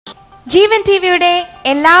ജീവൻ ടിവിയുടെ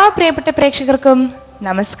എല്ലാ പ്രിയപ്പെട്ട പ്രേക്ഷകർക്കും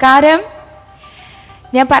നമസ്കാരം.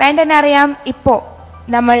 ഞാൻ പറയാൻ തന്നെ അറിയാം, ഇപ്പോൾ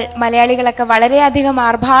നമ്മൾ മലയാളികളൊക്കെ വളരെയധികം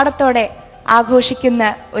ആർഭാടത്തോടെ ആഘോഷിക്കുന്ന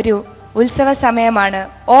ഒരു ഉത്സവ സമയമാണ്,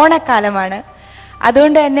 ഓണക്കാലമാണ്.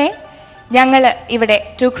 അതുകൊണ്ട് തന്നെ ഞങ്ങൾ ഇവിടെ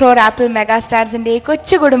 2 crore ആപ്പിൾ മെഗാസ്റ്റാർസിൻ്റെ ഈ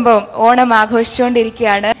കൊച്ചു കുടുംബവും ഓണം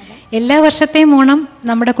ആഘോഷിച്ചുകൊണ്ടിരിക്കുകയാണ്. എല്ലാ വർഷത്തെയും ഓണം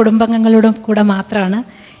നമ്മുടെ കുടുംബാംഗങ്ങളോടും കൂടെ മാത്രമാണ്.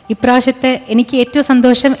 ഇപ്രാവശ്യത്തെ എനിക്ക് ഏറ്റവും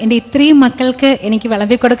സന്തോഷം, എൻ്റെ ഇത്രയും മക്കൾക്ക് എനിക്ക്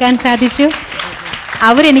വിളമ്പി കൊടുക്കാൻ സാധിച്ചു.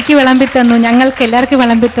 അവരെനിക്ക് വിളമ്പി തന്നു, ഞങ്ങൾക്ക് എല്ലാവർക്കും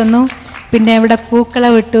വിളമ്പി തന്നു. പിന്നെ ഇവിടെ പൂക്കള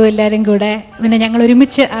വിട്ടു എല്ലാവരും കൂടെ. പിന്നെ ഞങ്ങൾ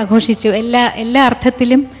ഒരുമിച്ച് ആഘോഷിച്ചു. എല്ലാ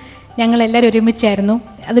അർത്ഥത്തിലും ഞങ്ങളെല്ലാവരും ഒരുമിച്ചായിരുന്നു.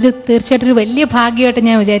 അതൊരു തീർച്ചയായിട്ടും ഒരു വലിയ ഭാഗ്യമായിട്ട്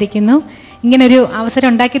ഞാൻ വിചാരിക്കുന്നു. ഇങ്ങനൊരു അവസരം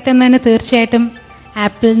ഉണ്ടാക്കി തന്നതിന് തീർച്ചയായിട്ടും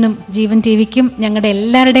ആപ്പിളിനും ജീവൻ ടിവിക്കും ഞങ്ങളുടെ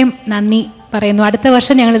എല്ലാവരുടെയും നന്ദി പറയുന്നു. അടുത്ത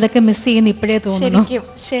വർഷം ഞങ്ങൾ ഇതൊക്കെ മിസ് ചെയ്യുന്നു ഇപ്പോഴേ തോന്നുന്നു.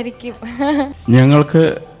 ശരിക്കും ഞങ്ങൾക്ക്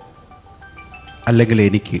അല്ലെങ്കിൽ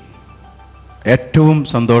എനിക്ക് ഏറ്റവും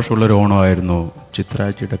സന്തോഷമുള്ളൊരു ഓണമായിരുന്നു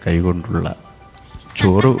ചിത്രാജിയുടെ കൈകൊണ്ടുള്ള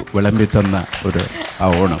ചോറ് വിളമ്പി തന്ന ആ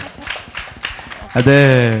ഓണം. അത്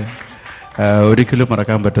ഒരിക്കലും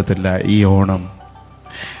മറക്കാൻ പറ്റത്തില്ല. ഈ ഓണം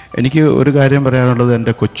എനിക്ക് ഒരു കാര്യം പറയാനുള്ളത്,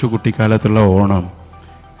 എൻ്റെ കൊച്ചു കുട്ടിക്കാലത്തുള്ള ഓണം,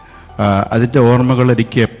 അതിൻ്റെ ഓർമ്മകൾ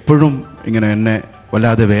എനിക്ക് എപ്പോഴും ഇങ്ങനെ എന്നെ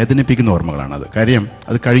വല്ലാതെ വേദനിപ്പിക്കുന്ന ഓർമ്മകളാണത്. കാര്യം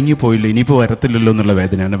അത് കഴിഞ്ഞു പോയില്ല, ഇനിയിപ്പോൾ വരത്തില്ലല്ലോ എന്നുള്ള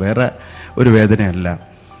വേദനയാണ്, വേറെ ഒരു വേദനയല്ല.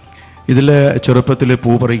 ഇതിൽ ചെറുപ്പത്തിൽ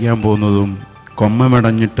പൂ പറിക്കാൻ പോകുന്നതും കൊമ്മ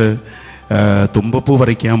മെടഞ്ഞിട്ട് തുമ്പപ്പൂ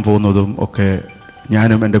പറിക്കാൻ പോകുന്നതും ഒക്കെ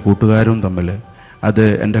ഞാനും എൻ്റെ കൂട്ടുകാരും തമ്മിൽ അത്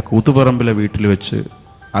എൻ്റെ കൂത്തുപറമ്പിലെ വീട്ടിൽ വെച്ച്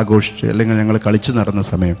ആഘോഷിച്ച് അല്ലെങ്കിൽ ഞങ്ങൾ കളിച്ച് നടന്ന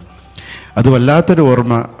സമയം, അത് വല്ലാത്തൊരു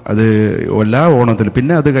ഓർമ്മ. അത് എല്ലാ ഓണത്തിലും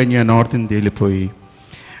പിന്നെ അത് കഴിഞ്ഞ് ഞാൻ നോർത്ത് ഇന്ത്യയിൽ പോയി,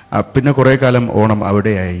 പിന്നെ കുറേ കാലം ഓണം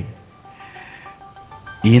അവിടെയായി.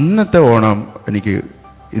 ഇന്നത്തെ ഓണം എനിക്ക്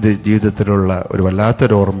ഇത് ജീവിതത്തിലുള്ള ഒരു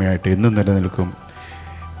വല്ലാത്തൊരു ഓർമ്മയായിട്ട് എന്നും നിലനിൽക്കും.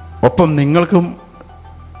 ഒപ്പം നിങ്ങൾക്കും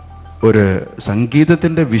ഒരു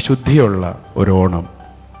സംഗീതത്തിൻ്റെ വിശുദ്ധിയുള്ള ഒരു ഓണം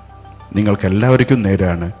നിങ്ങൾക്കെല്ലാവർക്കും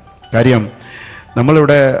നേരാണ്. കാര്യം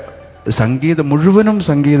നമ്മളിവിടെ മുഴുവനും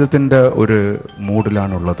സംഗീതത്തിൻ്റെ ഒരു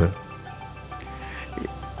മൂഡിലാണുള്ളത്.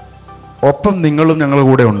 ഒപ്പം നിങ്ങളും ഞങ്ങളുടെ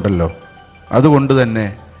കൂടെ ഉണ്ടല്ലോ. അതുകൊണ്ട് തന്നെ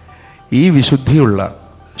ഈ വിശുദ്ധിയുള്ള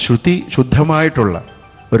ശുദ്ധമായിട്ടുള്ള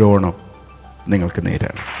ഒരു ഓണം നിങ്ങൾക്ക്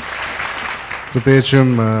നേരാണ്. പ്രത്യേകിച്ചും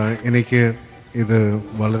എനിക്ക് ഇത്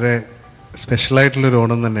വളരെ സ്പെഷ്യലായിട്ടുള്ളൊരു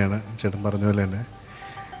ഓണം തന്നെയാണ്. ചേട്ടൻ പറഞ്ഞ പോലെ തന്നെ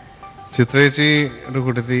ചിത്രേച്ചിയുടെ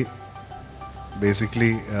കൂട്ടത്തിൽ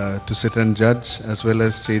basically to sit and judge as well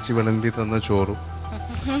as ചേച്ചി വിളമ്പി തന്ന ചോറും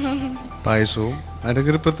പായസവും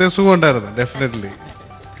അതിനൊക്കെ ഒരു പ്രത്യേക സുഖം ഉണ്ടായിരുന്നു, ഡെഫിനറ്റ്ലി.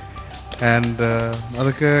 ആൻഡ്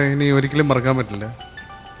അതൊക്കെ ഇനി ഒരിക്കലും മറക്കാൻ പറ്റില്ല.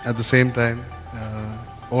 അറ്റ് ദ സെയിം ടൈം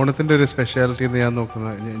ഓണത്തിൻ്റെ ഒരു സ്പെഷ്യാലിറ്റി എന്ന് ഞാൻ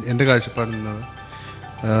നോക്കുന്നത്, എൻ്റെ കാഴ്ചപ്പാടിൽ നിന്നത്,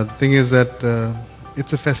 the thing is that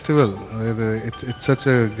it's a festival. It's such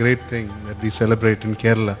a great thing that we celebrate in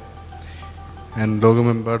Kerala, and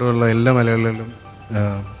ലോകമെമ്പാടുമുള്ള എല്ലാ മലയാളികളും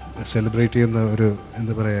സെലിബ്രേറ്റ് ചെയ്യുന്ന ഒരു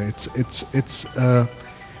എന്താ പറയുക,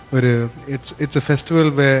 it's a festival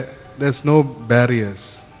where there's no barriers,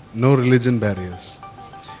 no religion barriers.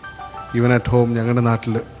 Even at home, ഞങ്ങളുടെ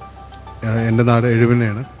നാട്ടിൽ, എൻ്റെ നാട്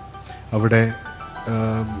എഴുപനെയാണ്, അവിടെ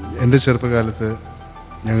എൻ്റെ ചെറുപ്പകാലത്ത്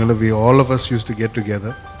we all of us used to get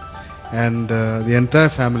together. And the entire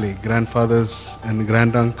family, grandfathers and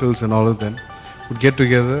granduncles and all of them would get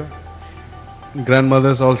together.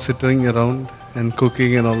 Grandmothers all sitting around and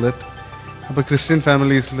cooking and all that. But Christian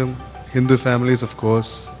families, Hindu families of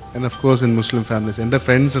course, and of course in Muslim families. And their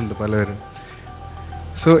friends and palaveru.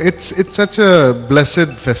 So it's such a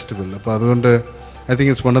blessed festival. I think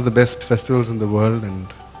it's one of the best festivals in the world, and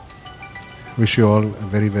wish you all a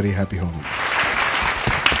very, very happy home.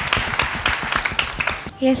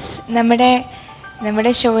 Yes,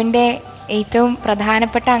 നമ്മുടെ ഷോവിൻ്റെ ഏറ്റവും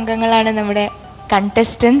പ്രധാനപ്പെട്ട അംഗങ്ങളാണ് നമ്മുടെ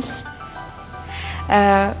contestants.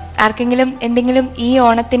 ആർക്കെങ്കിലും എന്തെങ്കിലും ഈ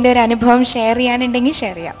ഓണത്തിൻ്റെ ഒരു അനുഭവം ഷെയർ ചെയ്യാനുണ്ടെങ്കിൽ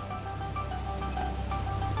ഷെയർ ചെയ്യാം.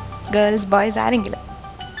 ഗേൾസ്, ബോയ്സ്, ആരെങ്കിലും.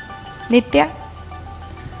 നിത്യ,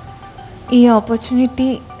 ഈ ഓപ്പർച്യൂണിറ്റി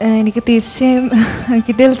എനിക്ക് തീർച്ചയായും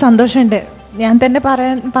കിട്ടിയതിൽ സന്തോഷമുണ്ട്. ഞാൻ തന്നെ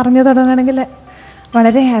പറഞ്ഞു തുടങ്ങുകയാണെങ്കിൽ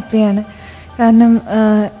വളരെ ഹാപ്പിയാണ്. കാരണം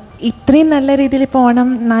ഇത്രയും നല്ല രീതിയിൽ ഇപ്പോൾ ഓണം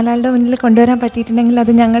 4 ആളുടെ മുന്നിൽ കൊണ്ടുവരാൻ പറ്റിയിട്ടുണ്ടെങ്കിൽ അത്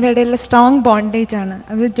ഞങ്ങളുടെ ഇടയിലുള്ള സ്ട്രോങ് ബോണ്ടേജ് ആണ്.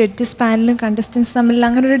 അത് ജഡ്ജസ് പാനലും കണ്ടസ്റ്റൻസ് തമ്മിൽ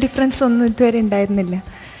അങ്ങനെ ഒരു ഡിഫറൻസ് ഒന്നും ഇതുവരെ ഉണ്ടായിരുന്നില്ല.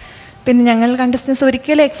 പിന്നെ ഞങ്ങൾ കണ്ടസ്റ്റൻസ്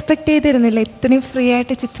ഒരിക്കലും എക്സ്പെക്ട് ചെയ്തിരുന്നില്ല ഇത്രയും ഫ്രീ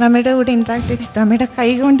ആയിട്ട് ചിത്രാമ്മയുടെ കൂടെ ഇൻട്രാക്ട് ചെയ്ത് ചിത്രാമ്മയുടെ കൈ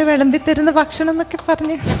കൊണ്ട് വിളമ്പി തരുന്ന ഭക്ഷണം എന്നൊക്കെ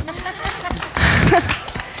പറഞ്ഞ്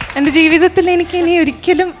എൻ്റെ ജീവിതത്തിൽ എനിക്ക് ഇനി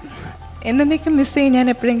ഒരിക്കലും എന്നേക്കും മിസ് ചെയ്യും. ഞാൻ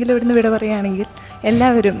എപ്പോഴെങ്കിലും ഇവിടുന്ന് വിട പറയുകയാണെങ്കിൽ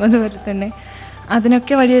എല്ലാവരും അതുപോലെ തന്നെ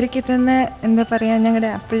അതിനൊക്കെ വഴിയൊരുക്കി തന്നെ എന്താ പറയുക, ഞങ്ങളുടെ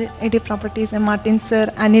apple AD properties, Martin sir,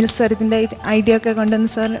 Anil sir ഇതിൻ്റെ ഐഡിയ ഒക്കെ കൊണ്ടുവന്ന്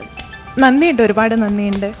സാർ നന്ദിയുണ്ട്, ഒരുപാട്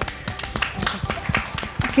നന്ദിയുണ്ട്.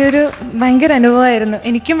 എനിക്കൊരു ഭയങ്കര അനുഭവമായിരുന്നു.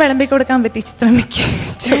 എനിക്കും വിളമ്പി കൊടുക്കാൻ പറ്റി ചിത്രമ്മയ്ക്ക്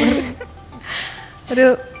ചോറ്. ഒരു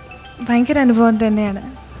ഭയങ്കര അനുഭവം തന്നെയാണ്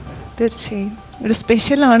തീർച്ചയായും. ഒരു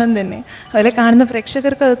സ്പെഷ്യൽ ഓണം തന്നെ. അതുപോലെ കാണുന്ന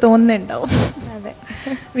പ്രേക്ഷകർക്ക് അത് തോന്നുന്നുണ്ടാവും. അതെ,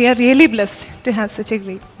 V are really blessed to have such A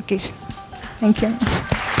great occasion. Thank you.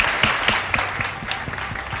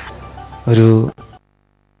 ഒരു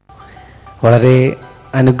വളരെ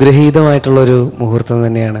അനുഗ്രഹീതമായിട്ടുള്ളൊരു മുഹൂർത്തം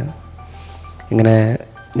തന്നെയാണ്. ഇങ്ങനെ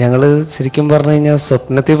ഞങ്ങൾ ശരിക്കും പറഞ്ഞു കഴിഞ്ഞാൽ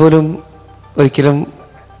സ്വപ്നത്തിൽ പോലും ഒരിക്കലും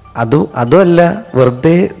അതുമല്ല,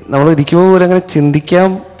 വെറുതെ നമ്മൾ ഇരിക്കുമ്പോൾ പോലും അങ്ങനെ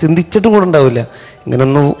ചിന്തിച്ചിട്ടും കൂടെ ഉണ്ടാവില്ല.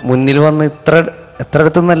 ഇങ്ങനൊന്നും മുന്നിൽ വന്ന് എത്ര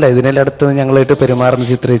അടുത്തുനിന്നല്ല, ഇതിനെല്ലാം അടുത്ത് ഞങ്ങളായിട്ട് പെരുമാറുന്ന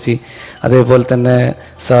ചിത്രേച്ചി, അതേപോലെ തന്നെ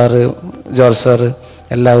സാറ്, ജോർജ് സാറ്,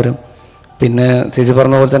 എല്ലാവരും. പിന്നെ ചേച്ചി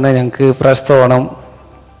പറഞ്ഞ പോലെ തന്നെ ഞങ്ങൾക്ക് ഇപ്രാവശ്യത്തെ ഓണം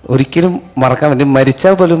ഒരിക്കലും മറക്കാൻ പറ്റും,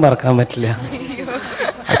 മരിച്ചാൽ പോലും മറക്കാൻ പറ്റില്ല.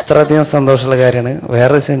 അത്രയധികം സന്തോഷമുള്ള കാര്യമാണ്.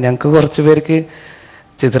 വേറെ ഞങ്ങൾക്ക് കുറച്ച് പേർക്ക്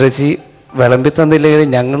ചിത്രേച്ചി വിളമ്പി തന്നില്ലെങ്കിൽ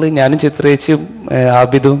ഞാനും ചിത്രേച്ചിയും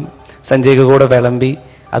ആബിദും സഞ്ജയ്ക്ക് കൂടെ വിളമ്പി,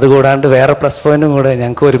 അതുകൂടാണ്ട് വേറെ പ്ലസ് പോയിന്റും കൂടെ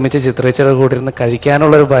ഞങ്ങൾക്ക് ഒരുമിച്ച് ചിത്രേച്ചിയുടെ കൂടെ ഇരുന്ന്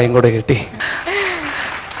കഴിക്കാനുള്ളൊരു ഭയം കൂടെ കിട്ടി.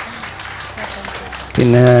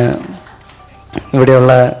 പിന്നെ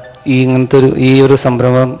ഇവിടെയുള്ള ഇങ്ങനത്തെ ഈ ഒരു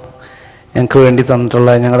സംരംഭം ഞങ്ങൾക്ക് വേണ്ടി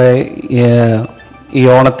തന്നിട്ടുള്ള ഞങ്ങളുടെ ഈ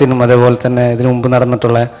ഓണത്തിനും അതേപോലെ തന്നെ ഇതിനു മുമ്പ്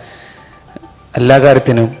നടന്നിട്ടുള്ള എല്ലാ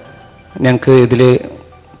കാര്യത്തിനും ഞങ്ങൾക്ക് ഇതിൽ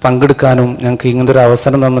പങ്കെടുക്കാനും ഞങ്ങൾക്ക് ഇങ്ങനത്തെ ഒരു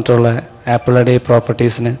അവസരം തന്നിട്ടുള്ള ആപ്പിൾ ഡേ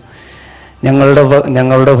പ്രോപ്പർട്ടീസിന്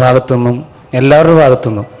ഞങ്ങളുടെ ഭാഗത്തുനിന്നും എല്ലാവരുടെ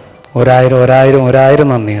ഭാഗത്തുനിന്നും ഒരായിരം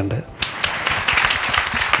നന്ദിയുണ്ട്.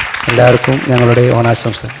 എല്ലാവർക്കും ഞങ്ങളുടെ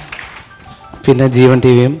ഓണാശംസ. പിന്നെ ജീവൻ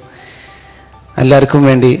ടി വിയും എല്ലാവർക്കും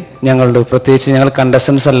വേണ്ടി പ്രത്യേകിച്ച് ഞങ്ങൾ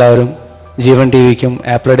കണ്ടസ്റ്റൻസ് എല്ലാവരും ജീവൻ ടി വിക്കും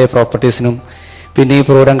ആപ്പിൾ ഡേ പ്രോപ്പർട്ടീസിനും പിന്നെ ഈ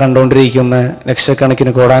പ്രോഗ്രാം കണ്ടുകൊണ്ടിരിക്കുന്ന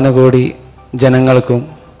ലക്ഷക്കണക്കിന് കോടാനുകോടി ജനങ്ങൾക്കും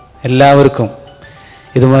എല്ലാവർക്കും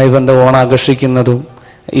ഇതുമായി ഓണം ആഘോഷിക്കുന്നതും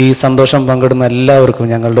ഈ സന്തോഷം പങ്കിടുന്ന എല്ലാവർക്കും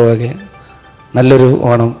ഞങ്ങളുടെ വകെ നല്ലൊരു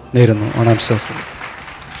ഓണം നേരുന്നു. ഓണം ആശംസിക്കുന്നു.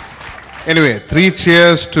 Anyway, 3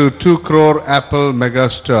 cheers to 2 crore Apple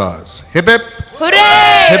megastars. Hip hip. Hooray!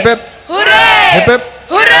 Hip hip. Hooray! Hip hip.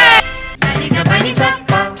 Hooray!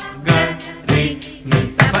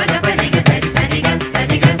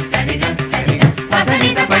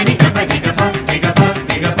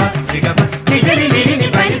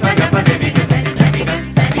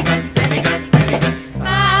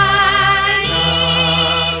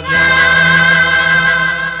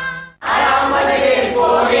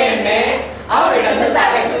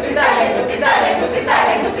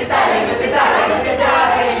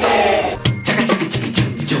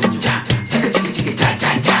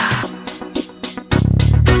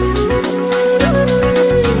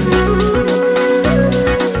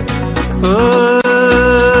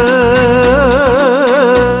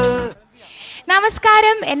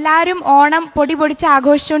 നമസ്കാരം. എല്ലാവരും ഓണം പൊടി പൊടിച്ച്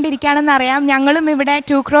ആഘോഷിച്ചുകൊണ്ടിരിക്കുകയാണെന്ന് അറിയാം. ഞങ്ങളും ഇവിടെ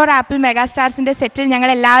 2 crore ആപ്പിൾ മെഗാസ്റ്റാർസിൻ്റെ സെറ്റിൽ ഞങ്ങൾ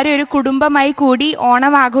എല്ലാവരും ഒരു കുടുംബമായി കൂടി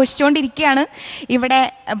ഓണം ആഘോഷിച്ചുകൊണ്ടിരിക്കുകയാണ്. ഇവിടെ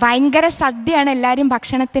ഭയങ്കര സദ്യയാണ്. എല്ലാവരും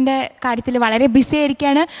ഭക്ഷണത്തിൻ്റെ കാര്യത്തിൽ വളരെ ബിസി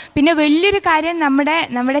ആയിരിക്കുകയാണ്. പിന്നെ വലിയൊരു കാര്യം,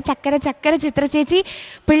 നമ്മുടെ ചക്കര ചിത്ര ചേച്ചി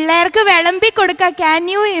പിള്ളേർക്ക് വിളമ്പി കൊടുക്കുക. Can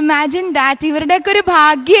you imagine that? ഇവരുടെയൊക്കെ ഒരു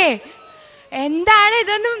ഭാഗ്യേ. എന്താണ്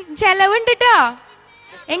ഇതൊന്നും ചെലവുണ്ട് കേട്ടോ.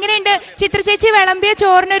 എങ്ങനെയുണ്ട് ചിത്ര ചേച്ചി വിളമ്പിയ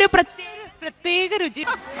ചോറിനൊരു പ്രത്യേക രുചി?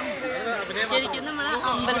 ശരിക്കും നമ്മൾ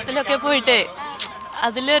അമ്പലത്തിലൊക്കെ പോയിട്ട്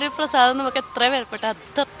അതിലൊരു പ്രസാദം നമുക്ക് എത്ര വിലപ്പെട്ട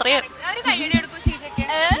അത്രയും.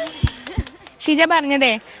 ഷീജ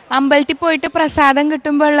പറഞ്ഞതേ, അമ്പലത്തിൽ പോയിട്ട് പ്രസാദം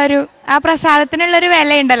കിട്ടുമ്പോൾ ഉള്ളൊരു ആ പ്രസാദത്തിനുള്ളൊരു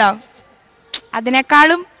വിലയുണ്ടല്ലോ,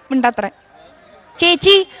 അതിനേക്കാളും ഉണ്ടത്ര.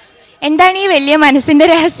 ചേച്ചി, എന്താണ് ഈ വലിയ മനസ്സിന്റെ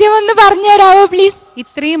രഹസ്യം ഒന്ന് പറഞ്ഞു തരാവോ പ്ലീസ്?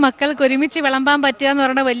 ഇത്രയും മക്കൾക്ക് ഒരുമിച്ച് വിളമ്പാൻ പറ്റുക എന്ന്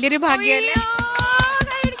പറയുന്നത് വലിയൊരു ഭാഗ്യമല്ലേ.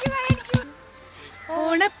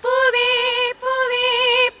 ഓണപ്പൂവേ പൂവേ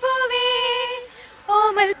പൂവേ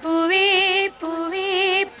ഓമൽ പൂവേ പൂവേ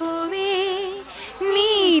പൂവേ നീ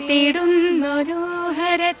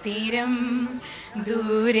തേടുന്നൊരോഹര തീരം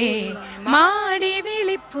ദൂരെ മാടി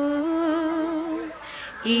വിളിപ്പൂ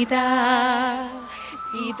ഇതാ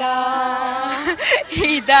ഇതാ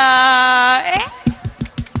ഇതാ